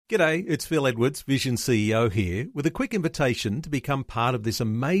G'day, it's Phil Edwards, Vision CEO here, with a quick invitation to become part of this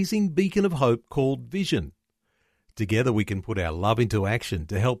amazing beacon of hope called Vision. Together we can put our love into action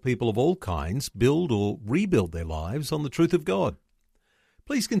to help people of all kinds build or rebuild their lives on the truth of God.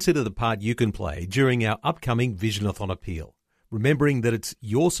 Please consider the part you can play during our upcoming Visionathon appeal, remembering that it's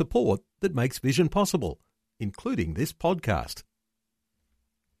your support that makes Vision possible, including this podcast.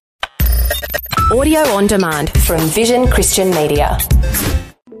 Audio on demand from Vision Christian Media.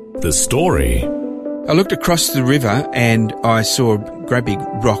 The story. I looked across the river and I saw a great big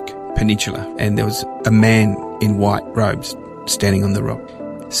rock peninsula, and there was a man in white robes standing on the rock.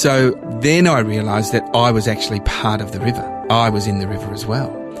 So then I realised that I was actually part of the river. I was in the river as well.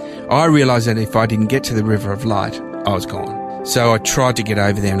 I realised that if I didn't get to the river of light, I was gone. So I tried to get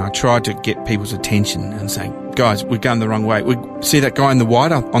over there and I tried to get people's attention and say, guys, we're going the wrong way. We see that guy in the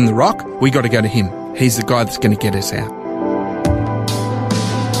white up on the rock? We got to go to him. He's the guy that's going to get us out.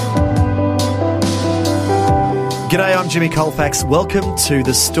 G'day, I'm Jimmy Colfax. Welcome to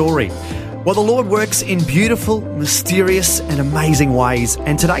The Story. Well, the Lord works in beautiful, mysterious and amazing ways,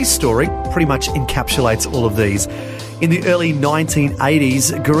 and today's story pretty much encapsulates all of these. In the early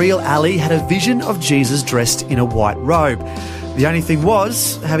 1980s, Guryel Ali had a vision of Jesus dressed in a white robe. The only thing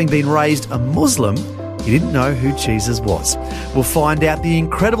was, having been raised a Muslim, he didn't know who Jesus was. We'll find out the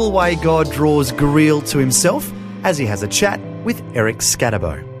incredible way God draws Guryel to himself as he has a chat with Eric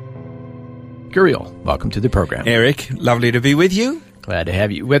Scatterbo. Guryel, welcome to the program. Eric, lovely to be with you. Glad to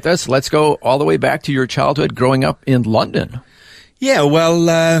have you with us. Let's go all the way back to your childhood growing up in London. Yeah, well,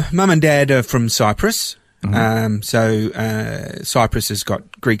 Mum and Dad are from Cyprus. Mm-hmm. So Cyprus has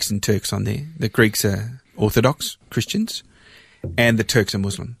got Greeks and Turks on there. The Greeks are Orthodox Christians and the Turks are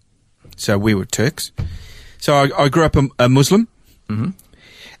Muslim. So we were Turks. So I grew up a Muslim. Mm-hmm.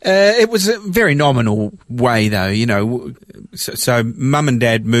 It was a very nominal way, though, you know. So Mum and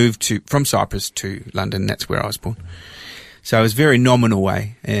Dad moved from Cyprus to London. That's where I was born. So it was a very nominal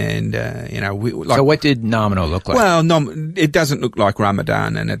way. And, so what did nominal look like? Well, it doesn't look like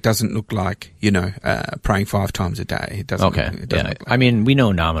Ramadan, and it doesn't look like, praying 5 times a day. It doesn't. Okay. It doesn't look like, I mean, we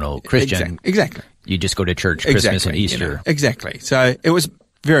know nominal Christian. Exactly. You just go to church Christmas and Easter. Exactly. So it was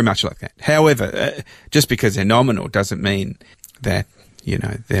very much like that. However, just because they're nominal doesn't mean that,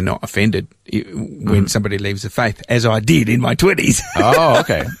 they're not offended when somebody leaves the faith, as I did in my 20s. Oh,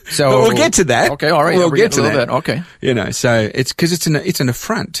 okay. So but we'll get to that. Okay, all right. We'll get to that. Bit. Okay. So it's because it's an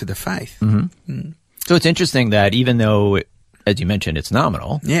affront to the faith. Mm-hmm. Mm. So it's interesting that even though, as you mentioned, it's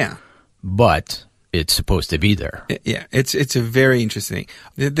nominal. Yeah. But it's supposed to be there. Yeah. It's a very interesting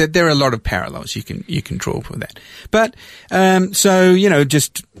thing. There are a lot of parallels you can draw for that. But,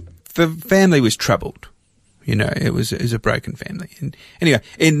 just the family was troubled. It was a broken family. And anyway,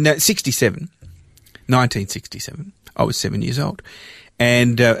 in 1967, I was 7 years old,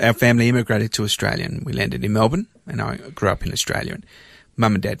 and our family immigrated to Australia, and we landed in Melbourne, and I grew up in Australia, and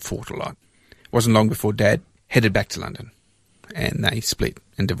Mum and Dad fought a lot. It wasn't long before Dad headed back to London, and they split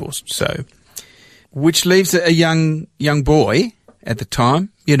and divorced. So, which leaves a young boy at the time,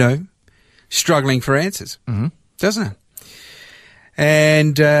 struggling for answers, doesn't it?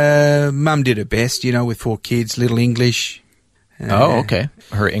 And Mum did her best, with 4 kids, little English. Okay.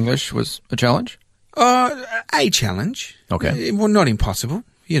 Her English was a challenge? A challenge. Okay. Well, not impossible,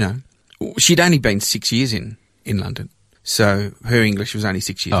 She'd only been 6 years in London, so her English was only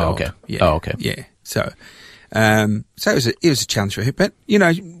 6 years old. Okay. Yeah. Oh, okay. Yeah. So it was a challenge for her. But,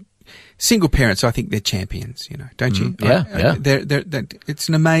 single parents, I think they're champions, don't you? Yeah. It's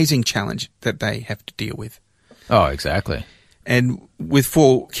an amazing challenge that they have to deal with. Oh, exactly. And with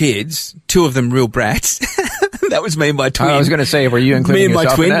 4 kids, 2 of them real brats. That was me and my twin. I was going to say, were you including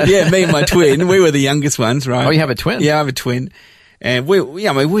yourself in that? Yeah, me and my twin. We were the youngest ones, right? Oh, you have a twin? Yeah, I have a twin. And we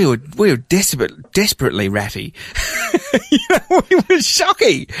were desperately ratty. It was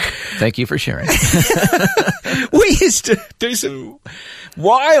shocking. Thank you for sharing. We used to do some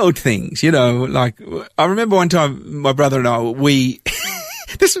wild things, like I remember one time my brother and I,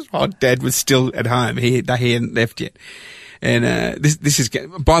 this was while Dad was still at home. He hadn't left yet. And this is,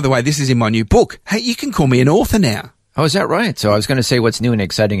 by the way, this is in my new book. Hey, you can call me an author now. Oh, is that right? So I was going to say what's new and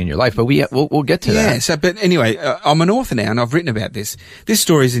exciting in your life, but we'll get to that. Yeah. So, but anyway, I'm an author now, and I've written about this. This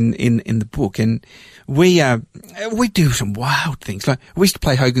story's in the book, and we do some wild things. Like we used to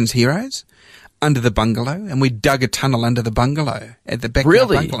play Hogan's Heroes under the bungalow, and we dug a tunnel under the bungalow at the back of the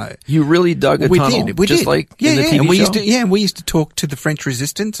bungalow. You really dug a tunnel? We did. Like in the TV and we show? we used to talk to the French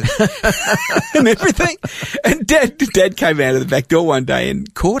resistance and everything. And Dad came out of the back door one day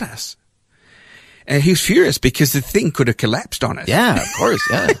and caught us. And he was furious because the thing could have collapsed on us. Yeah, of course,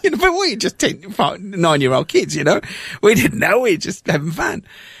 yeah. But we just 9-year-old kids, We didn't know. We were just having fun.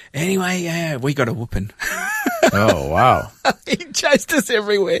 Anyway, we got a whooping. Oh, wow. He chased us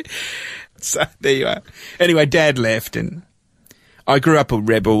everywhere. So there you are. Anyway, Dad left and I grew up a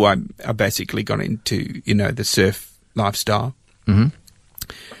rebel. I basically got into, the surf lifestyle. Mm-hmm.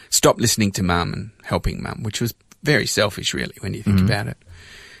 Stopped listening to Mum and helping Mum, which was very selfish, really, when you think about it,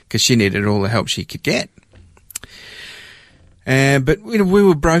 because she needed all the help she could get. But we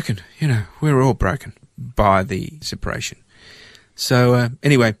were broken. We were all broken by the separation. So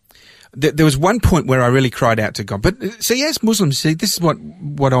anyway, there was one point where I really cried out to God. But see, as Muslims, this is what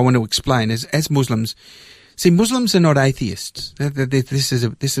I want to explain. As Muslims, Muslims are not atheists. This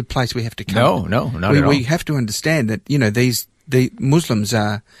is a place we have to come. No, not at all. We have to understand that the Muslims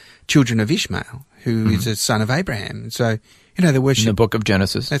are children of Ishmael, who is a son of Abraham. So they worship in the book of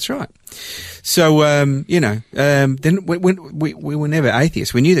Genesis. That's right. So then we were never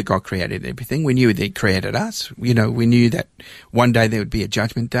atheists. We knew that God created everything. We knew that He created us. We knew that one day there would be a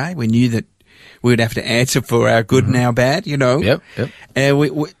judgment day. We knew that we would have to answer for our good and our bad. Yep.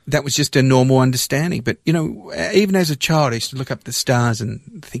 And that was just a normal understanding. But even as a child, I used to look up the stars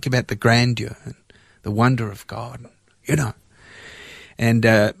and think about the grandeur and the wonder of God.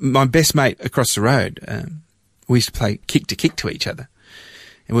 And my best mate across the road, we used to play kick to each other.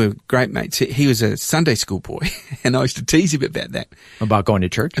 And we were great mates. He was a Sunday school boy, and I used to tease him about that. About going to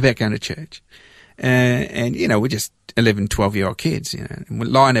church? About going to church. And we're just 11, 12-year-old kids, and we'd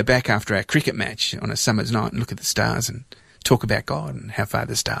lie on our back after our cricket match on a summer's night and look at the stars and talk about God and how far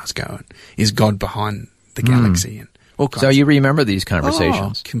the stars go and is God behind the galaxy and all kinds. So you remember these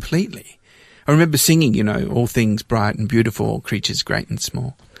conversations? Oh, completely. I remember singing, all things bright and beautiful, all creatures great and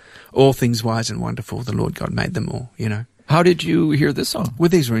small. All things wise and wonderful, the Lord God made them all, How did you hear this song? Well,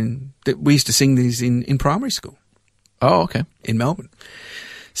 we used to sing these in primary school. Oh, okay. In Melbourne.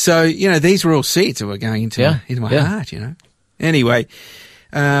 So, these were all seeds that were going into my heart, Anyway,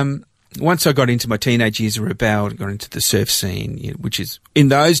 once I got into my teenage years, I rebelled, got into the surf scene, which is, in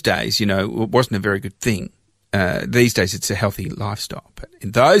those days, it wasn't a very good thing. These days it's a healthy lifestyle. But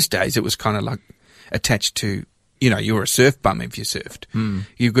in those days it was kind of like attached to, you were a surf bum if you surfed.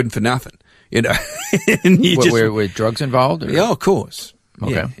 You're good for nothing, And were drugs involved? Or? Yeah, of course.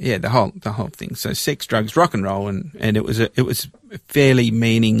 Okay. Yeah, the whole thing. So sex, drugs, rock and roll, and it was a fairly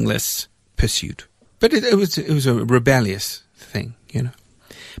meaningless pursuit. But it was a rebellious thing,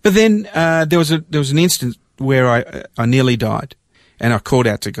 But then there was an instant where I nearly died, and I called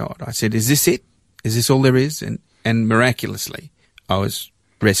out to God. I said, "Is this it? Is this all there is?" And miraculously, I was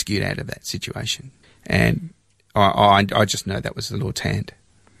rescued out of that situation. And I just know that was the Lord's hand,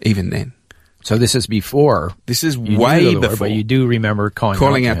 even then. So this is before. This is way before. But you do remember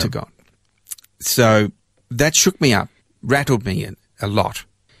calling out to God. So that shook me up, rattled me a lot.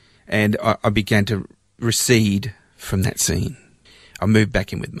 And I began to recede from that scene. I moved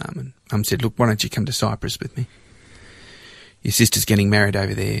back in with Mum, and Mum said, "Look, why don't you come to Cyprus with me? Your sister's getting married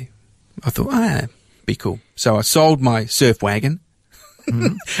over there." I thought, be cool. So I sold my surf wagon.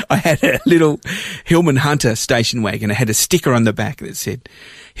 Mm-hmm. I had a little Hillman Hunter station wagon. I had a sticker on the back that said,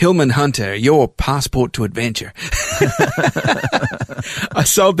 "Hillman Hunter, your passport to adventure." I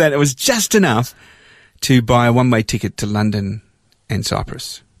sold that. It was just enough to buy a one-way ticket to London and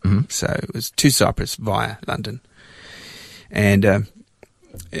Cyprus. Mm-hmm. So it was to Cyprus via London. And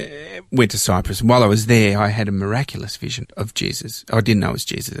went to Cyprus. And while I was there, I had a miraculous vision of Jesus. I didn't know it was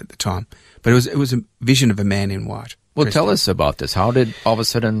Jesus at the time, but it was a vision of a man in white. Well, tell us about this. How did all of a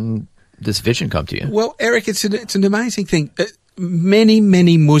sudden this vision come to you? Well, Eric, it's an amazing thing.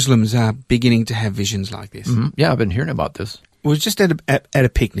 Many Muslims are beginning to have visions like this. Mm-hmm. Yeah, I've been hearing about this. I was just at a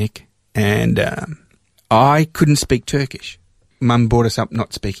picnic, and I couldn't speak Turkish. Mum brought us up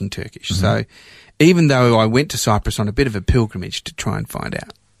not speaking Turkish. Mm-hmm. So even though I went to Cyprus on a bit of a pilgrimage to try and find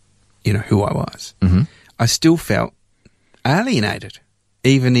out, who I was, mm-hmm. I still felt alienated,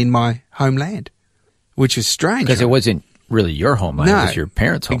 even in my homeland, which was strange. Because it wasn't really your homeland, it was your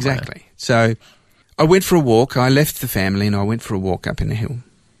parents' homeland. Exactly. So I went for a walk. I left the family and I went for a walk up in the hill.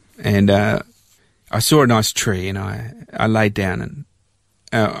 And I saw a nice tree, and I laid down and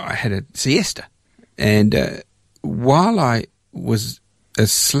I had a siesta. And while I was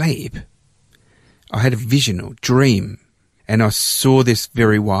asleep, I had a vision or dream, and I saw this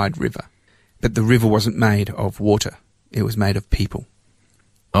very wide river. But the river wasn't made of water. It was made of people.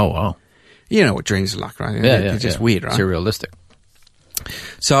 Oh, wow. You know what dreams are like, right? Yeah, They're just weird, right? Surrealistic.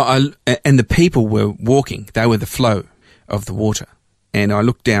 So and the people were walking. They were the flow of the water. And I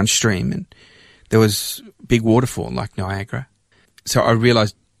looked downstream, and there was a big waterfall like Niagara. So I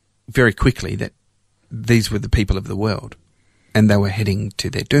realized very quickly that these were the people of the world, and they were heading to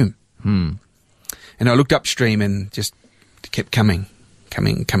their doom. And I looked upstream and just kept coming.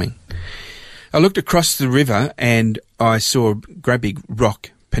 I looked across the river and I saw a great big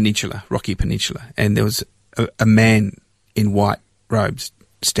rocky peninsula, and there was a man in white robes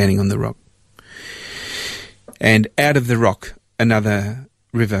standing on the rock. And out of the rock, another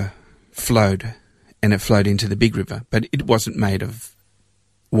river flowed, and it flowed into the big river, but it wasn't made of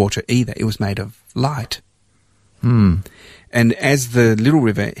water either. It was made of light. And as the little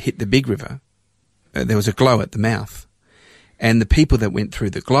river hit the big river, there was a glow at the mouth, and the people that went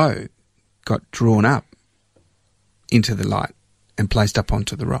through the glow got drawn up into the light and placed up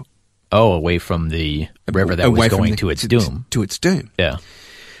onto the rock. Oh, away from the river that was going to its doom. To its doom. Yeah.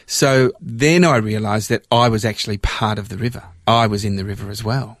 So then I realised that I was actually part of the river. I was in the river as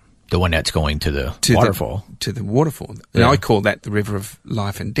well. The one that's going to the waterfall. To the waterfall. And I call that the river of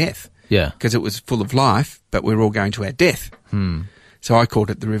life and death. Yeah. Because it was full of life, but we're all going to our death. So I called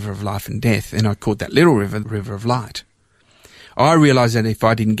it the river of life and death, and I called that little river the river of light. I realised that if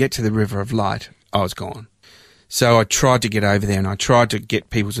I didn't get to the river of light, I was gone. So I tried to get over there, and I tried to get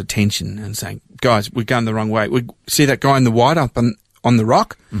people's attention and saying, guys, we're going the wrong way. We see that guy in the white up on the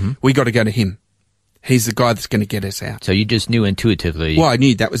rock? We got to go to him. He's the guy that's going to get us out. So you just knew intuitively. Well, I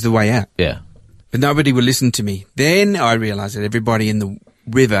knew that was the way out. Yeah. But nobody would listen to me. Then I realised that everybody in the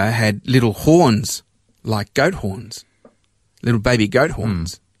river had little horns, like goat horns, little baby goat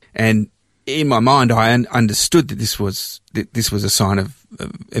horns. And in my mind, I understood that this was a sign of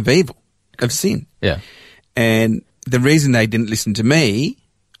evil, of sin. Yeah. And the reason they didn't listen to me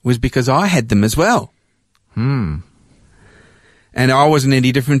was because I had them as well. And I wasn't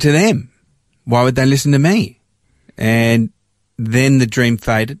any different to them. Why would they listen to me? And then the dream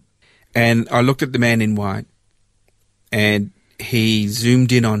faded, and I looked at the man in white, and he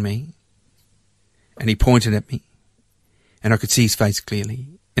zoomed in on me, and he pointed at me, and I could see his face clearly.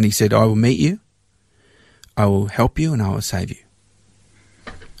 And he said, I will meet you, I will help you, and I will save you.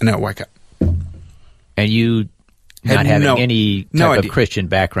 And I woke up. And you, not having any type of Christian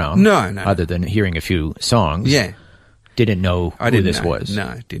background, no, other than hearing a few songs, didn't know who this was.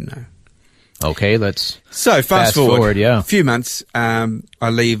 No, didn't know. Okay, let's fast forward. Yeah, a few months. I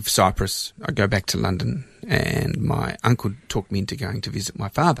leave Cyprus. I go back to London, and my uncle talked me into going to visit my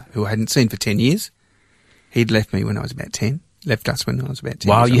father, who I hadn't seen for 10 years. He'd left me when I was about 10. Left us when I was about 10.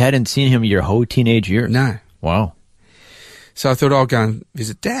 Wow, you hadn't seen him your whole teenage years? No. Wow. So I thought I'll go and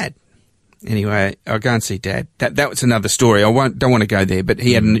visit Dad. Anyway, I'll go and see Dad. That was another story. Don't want to go there, but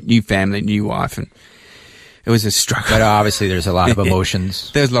he had a new family, new wife, and it was a struggle. But obviously there's a lot of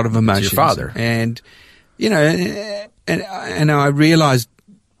emotions. There's a lot of emotions. It's your father. And, and I realised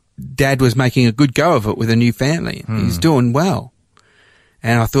Dad was making a good go of it with a new family. He's doing well.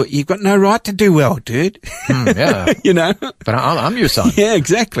 And I thought, you've got no right to do well, dude. Yeah. But I'm your son. Yeah,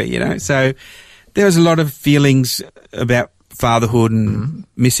 exactly. So there was a lot of feelings about fatherhood and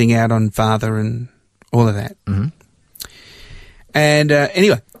missing out on father and all of that. And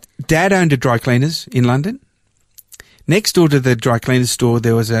anyway, Dad owned a dry cleaners in London. Next door to the dry cleaners store,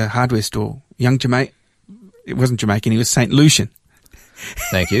 there was a hardware store. It wasn't Jamaican, he was St. Lucian.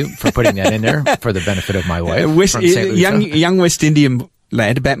 Thank you for putting that in there for the benefit of my wife. From St. Lucia. Young West Indian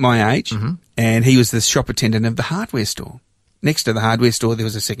lad, about my age, and he was the shop attendant of the hardware store. Next to the hardware store, there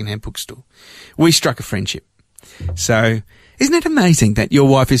was a second-hand bookstore. We struck a friendship. So, isn't it amazing that your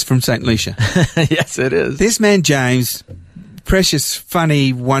wife is from St. Lucia? Yes, it is. This man, James, precious,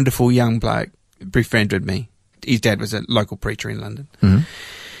 funny, wonderful young bloke, befriended me. His dad was a local preacher in London.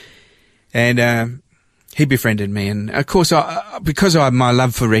 And he befriended me. And, of course, because of my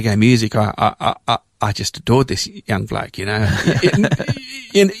love for reggae music, I just adored this young bloke, in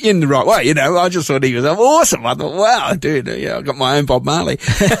the right way, I just thought he was awesome. I thought, wow, dude, I got my own Bob Marley. Do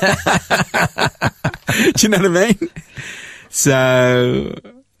you know what I mean? So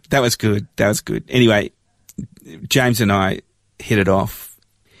that was good. Anyway, James and I hit it off.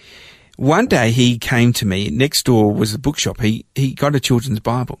 One day he came to me. Next door was a bookshop. He got a children's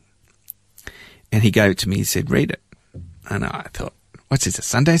Bible, and he gave it to me. He said, read it. And I thought, what's this, a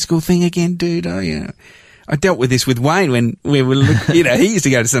Sunday school thing again, dude? I dealt with this with Wayne when we were, he used to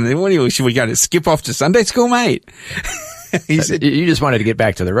go to Sunday. Should we go to skip off to Sunday school, mate? He said, you just wanted to get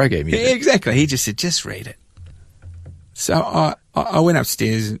back to the reggae music. Yeah, exactly. He just said, just read it. So I went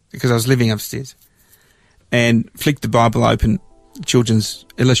upstairs because I was living upstairs and flicked the Bible open, children's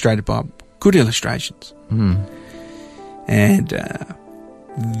illustrated Bible, good illustrations. And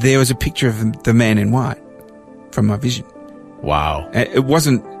there was a picture of the man in white from my vision. Wow. It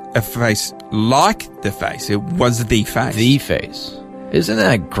wasn't a face like the face. It was the face. The face. Isn't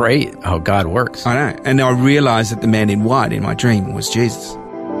that great how God works? I know. And I realised that the man in white in my dream was Jesus.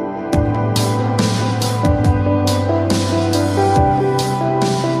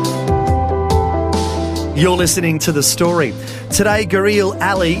 You're listening to The Story. Today, Guryel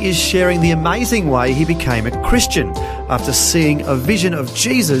Ali is sharing the amazing way he became a Christian after seeing a vision of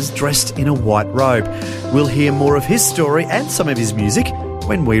Jesus dressed in a white robe. We'll hear more of his story and some of his music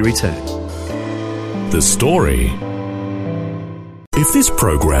when we return. The Story. If this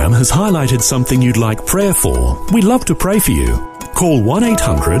program has highlighted something you'd like prayer for, we'd love to pray for you. Call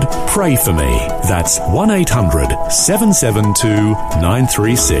 1-800-PRAY-FOR-ME. That's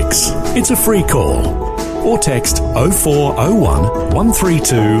 1-800-772-936. It's a free call. Or text 0401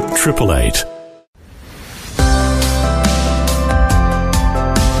 132 888.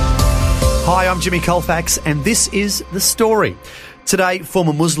 Hi, I'm Jimmy Colfax, and this is The Story. Today,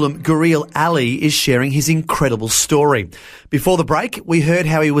 former Muslim Guryel Ali is sharing his incredible story. Before the break, we heard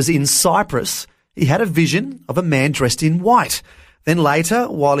how he was in Cyprus. He had a vision of a man dressed in white. Then later,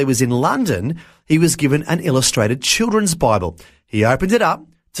 while he was in London, he was given an illustrated children's Bible. He opened it up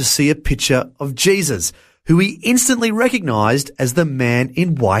to see a picture of Jesus, who he instantly recognised as the man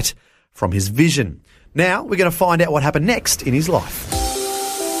in white from his vision. Now, we're going to find out what happened next in his life.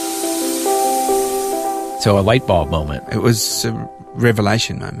 So a light bulb moment. It was a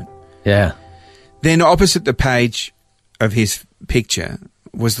revelation moment. Yeah. Then opposite the page of his picture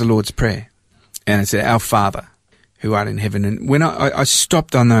was the Lord's Prayer. And it said, Our Father, who art in heaven. And when I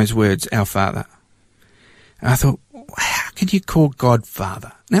stopped on those words, Our Father, I thought, how could you call God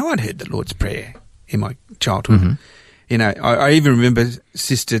Father? Now, I'd heard the Lord's Prayer in my childhood. Mm-hmm. You know, I even remember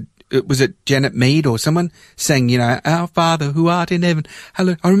was it Janet Mead or someone saying, Our Father, who art in heaven.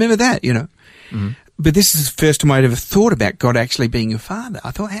 Hello. I remember that, Mm-hmm. But this is the first time I'd ever thought about God actually being your father.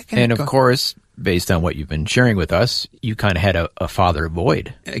 I thought, how can And God... of course, based on what you've been sharing with us, you kind of had a father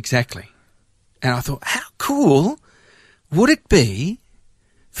void. Exactly. And I thought, how cool would it be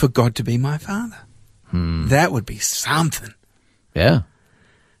for God to be my father? That would be something. Yeah.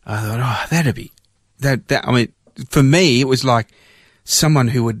 I thought, that'd be... I mean, for me, it was like someone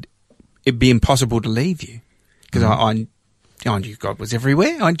it'd be impossible to leave you. Because I knew God was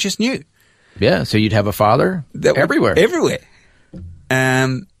everywhere. I just knew. Yeah, so you'd have a father everywhere. Everywhere.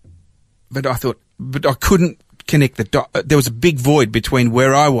 But I thought, I couldn't connect the dot. There was a big void between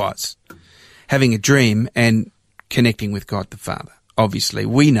where I was, having a dream, and connecting with God the Father. Obviously,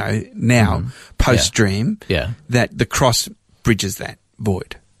 we know now, post-dream, that the cross bridges that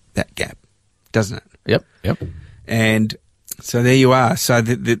void, that gap, doesn't it? Yep. And so there you are. So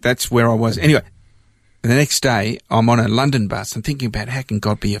that's where I was. Anyway, the next day, I'm on a London bus. I'm thinking about how can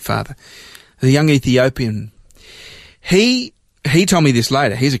God be your father? The young Ethiopian, he told me this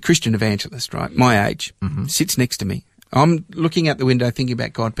later. He's a Christian evangelist, right? My age, sits next to me. I'm looking out the window thinking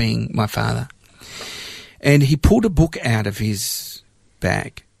about God being my father. And he pulled a book out of his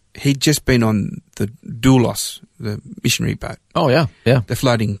bag. He'd just been on the Doulos, the missionary boat. Oh, yeah. The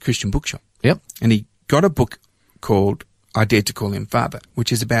floating Christian bookshop. Yep. And he got a book called I Dared to Call Him Father,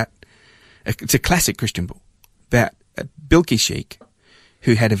 which is it's a classic Christian book about a Bilki sheik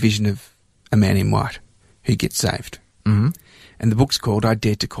who had a vision of a man in white who gets saved. Mm-hmm. And the book's called I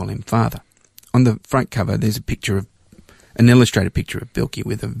Dared to Call Him Father. On the front cover, there's an illustrated picture of Bilki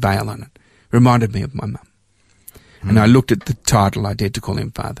with a veil on it. Reminded me of my mum. And I looked at the title, I Dared to Call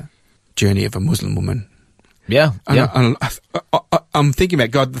Him Father, Journey of a Muslim Woman. Yeah. I'm thinking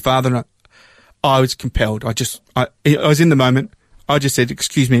about God the Father, and I was compelled. I was in the moment. I just said,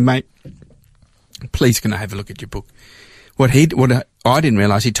 excuse me, mate, please can I have a look at your book? What I didn't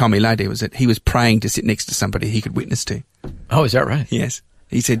realise, he told me later, was that he was praying to sit next to somebody he could witness to. Oh, is that right? Yes.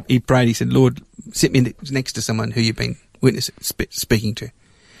 He prayed, he said, Lord, sit me next to someone who you've been speaking to.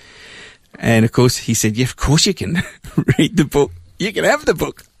 And of course, he said, yeah, of course you can read the book. You can have the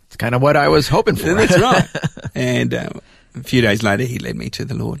book. It's kind of what I was hoping for. That's right. And a few days later, he led me to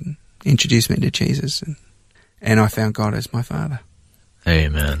the Lord and introduced me to Jesus. And I found God as my father.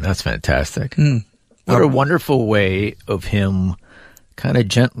 Amen. That's fantastic. What a wonderful way of him kind of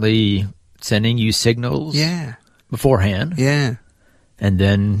gently sending you signals beforehand. Yeah. And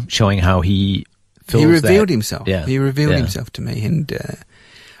then showing how he fills He revealed that. himself. Yeah. He revealed himself to me. And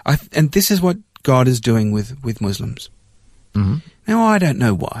this is what God is doing with Muslims. Mm-hmm. Now, I don't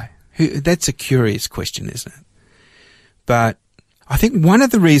know why. That's a curious question, isn't it? But I think one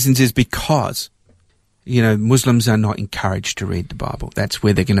of the reasons is because, Muslims are not encouraged to read the Bible. That's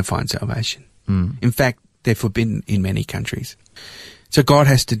where they're going to find salvation. In fact, they're forbidden in many countries. So God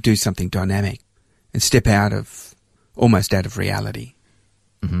has to do something dynamic and step almost out of reality,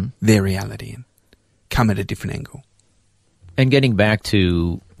 their reality, and come at a different angle. And getting back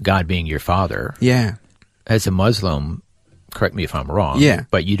to God being your father. Yeah. As a Muslim, correct me if I'm wrong. Yeah.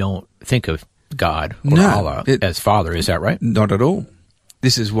 But you don't think of God or Allah as father, is that right? Not at all.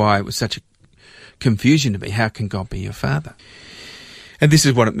 This is why it was such a confusion to me. How can God be your father? And this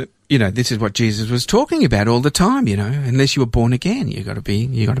is what this is what Jesus was talking about all the time. Unless you were born again, you got to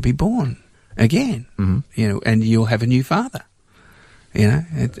be born again. Mm-hmm. And you'll have a new father.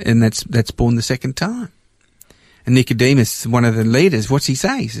 And that's born the second time. And Nicodemus, one of the leaders, what's he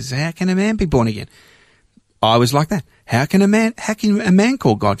say? He says, "How can a man be born again?" I was like that. How can a man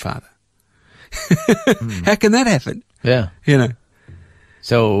call God Father? How can that happen? Yeah.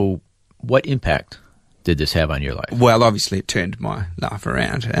 So what impact did this have on your life? Well, obviously it turned my life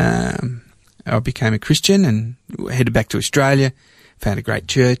around. I became a Christian and headed back to Australia, found a great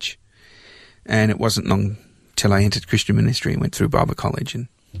church, and it wasn't long till I entered Christian ministry and went through Bible college. And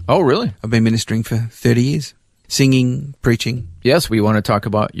oh, really? I've been ministering for 30 years, singing, preaching. Yes, we want to talk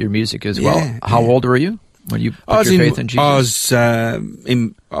about your music as well. How old were you when you put your faith in Jesus?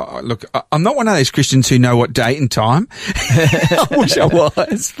 Look, I'm not one of those Christians who know what date and time. I wish I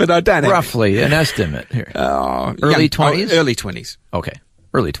was, but I don't. Roughly, an estimate here. Early 20s? Early 20s. Okay.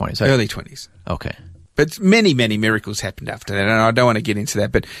 Early 20s. Early 20s. Okay. But many, many miracles happened after that, and I don't want to get into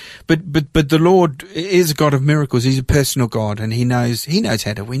that. But the Lord is a God of miracles. He's a personal God, and He knows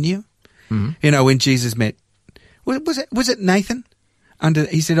how to win you. Mm-hmm. When Jesus met, was it Nathan?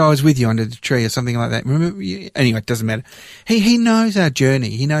 He said, "I was with you under the tree," or something like that. Remember? Anyway, it doesn't matter. He knows our journey.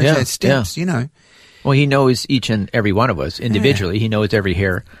 He knows our steps. Well, He knows each and every one of us individually. He knows every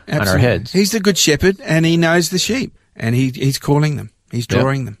hair on our heads. He's the good shepherd, and He knows the sheep, and He's calling them. He's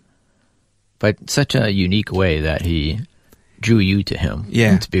drawing them. But such a unique way that He drew you to Him.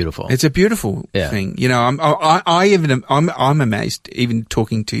 Yeah, it's beautiful. It's a beautiful thing. I'm amazed even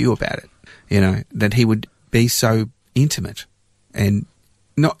talking to you about it. That He would be so intimate and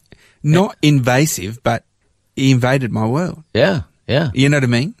not invasive, but He invaded my world. Yeah. You know what I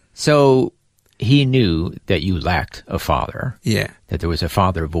mean? So He knew that you lacked a father. Yeah. That there was a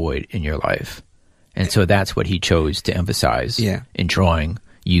father void in your life. And so that's what He chose to emphasize in drawing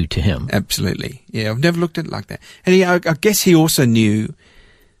you to Him. Absolutely. Yeah, I've never looked at it like that. And I guess He also knew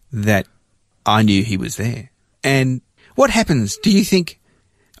that I knew He was there. And what happens, do you think,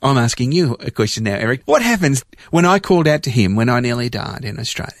 I'm asking you a question now, Eric, what happens when I called out to Him when I nearly died in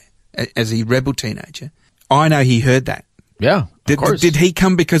Australia as a rebel teenager? I know He heard that. Yeah, of course. Did He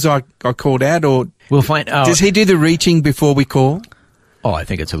come because I called out, or we'll find out. Does He do the reaching before we call? Oh, I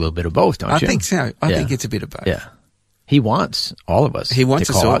think it's a little bit of both, don't you? I think so. I think it's a bit of both. Yeah. He wants all of us to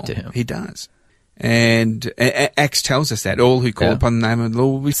call out to Him. He does. And Acts tells us that all who call upon the name of the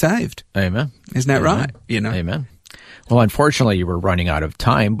Lord will be saved. Amen. Isn't that right? Amen. Well, unfortunately, we're running out of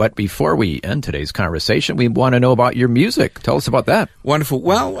time, but before we end today's conversation, we want to know about your music. Tell us about that. Wonderful.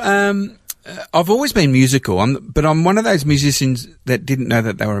 Well, I've always been musical, but I'm one of those musicians that didn't know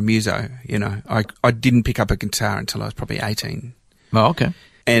that they were a muso. I didn't pick up a guitar until I was probably 18. Oh, okay.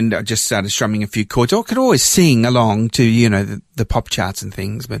 And I just started strumming a few chords. I could always sing along to, the pop charts and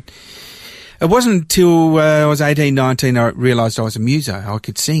things, but it wasn't until I was 18, 19 I realised I was a muso. I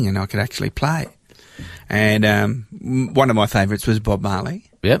could sing and I could actually play. And one of my favourites was Bob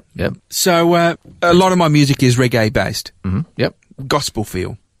Marley. Yep. So a lot of my music is reggae-based. Mm-hmm. Yep. Gospel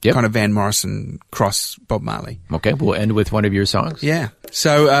feel. Yep. Kind of Van Morrison cross Bob Marley. Okay, we'll end with one of your songs. Yeah.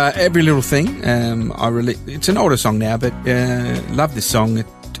 So Every Little Thing, it's an older song now, but love this song.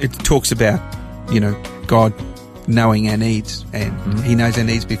 It talks about, God knowing our needs, and He knows our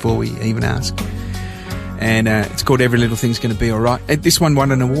needs before we even ask. And it's called Every Little Thing's Going to Be All Right. This one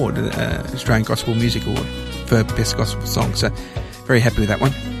won an award, Australian Gospel Music Award for Best Gospel Song. So very happy with that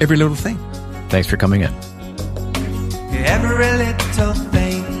one. Every Little Thing. Thanks for coming in. Every little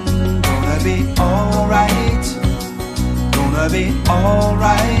thing gonna be alright. Gonna be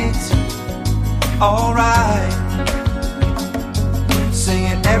alright. Alright.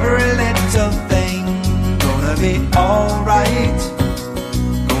 Singing every little thing gonna be alright.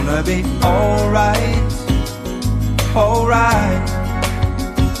 Gonna be alright. Alright.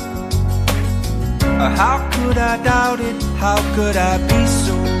 How could I doubt it? How could I be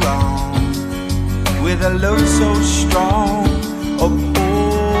so wrong? With a love so strong,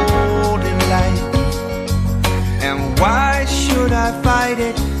 upholding light. And why should I fight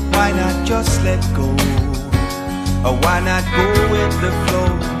it? Why not just let go? Or why not go with the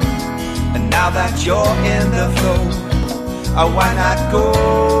flow? And now that you're in the flow, or why not go?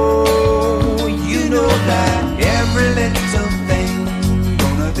 You know that every little thing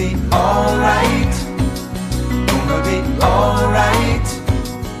gonna be alright. Gonna be alright.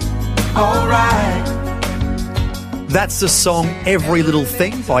 Alright. That's the song Every Little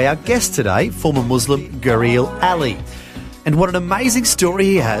Thing by our guest today, former Muslim Guryel Ali. And what an amazing story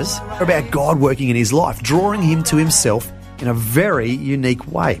he has about God working in his life, drawing him to himself in a very unique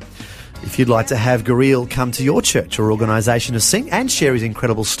way. If you'd like to have Guryel come to your church or organisation to sing and share his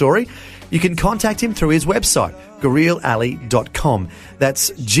incredible story, you can contact him through his website, GuryeLAli.com. That's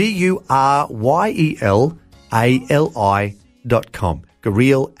GURYELALI.com.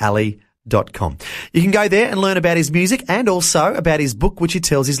 GuryeLAli.com. You can go there and learn about his music and also about his book, which he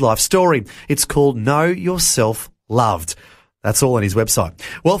tells his life story. It's called Know Yourself Loved. That's all on his website.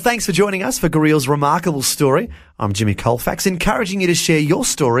 Well, thanks for joining us for Guryel's remarkable story. I'm Jimmy Colfax, encouraging you to share your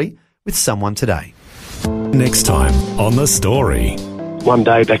story with someone today. Next time on The Story. One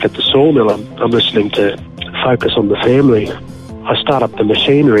day back at the sawmill, I'm listening to Focus on the Family. I start up the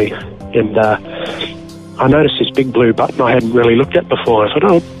Musicianary and I noticed this big blue button I hadn't really looked at before. I thought,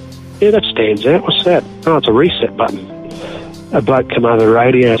 oh, yeah, that stands out. What's that? Oh, it's a reset button. A bloke came over the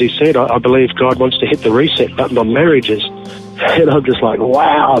radio, as he said, I believe God wants to hit the reset button on marriages. And I'm just like,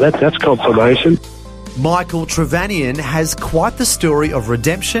 wow, that's confirmation. Michael Trevanian has quite the story of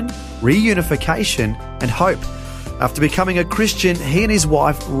redemption, reunification and hope. After becoming a Christian, he and his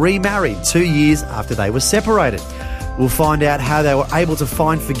wife remarried 2 years after they were separated. We'll find out how they were able to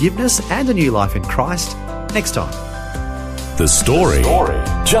find forgiveness and a new life in Christ next time. The Story.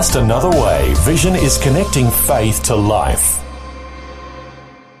 Just another way Vision is connecting faith to life.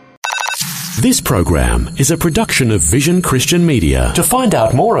 This program is a production of Vision Christian Media. To find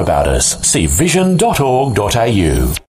out more about us, see vision.org.au.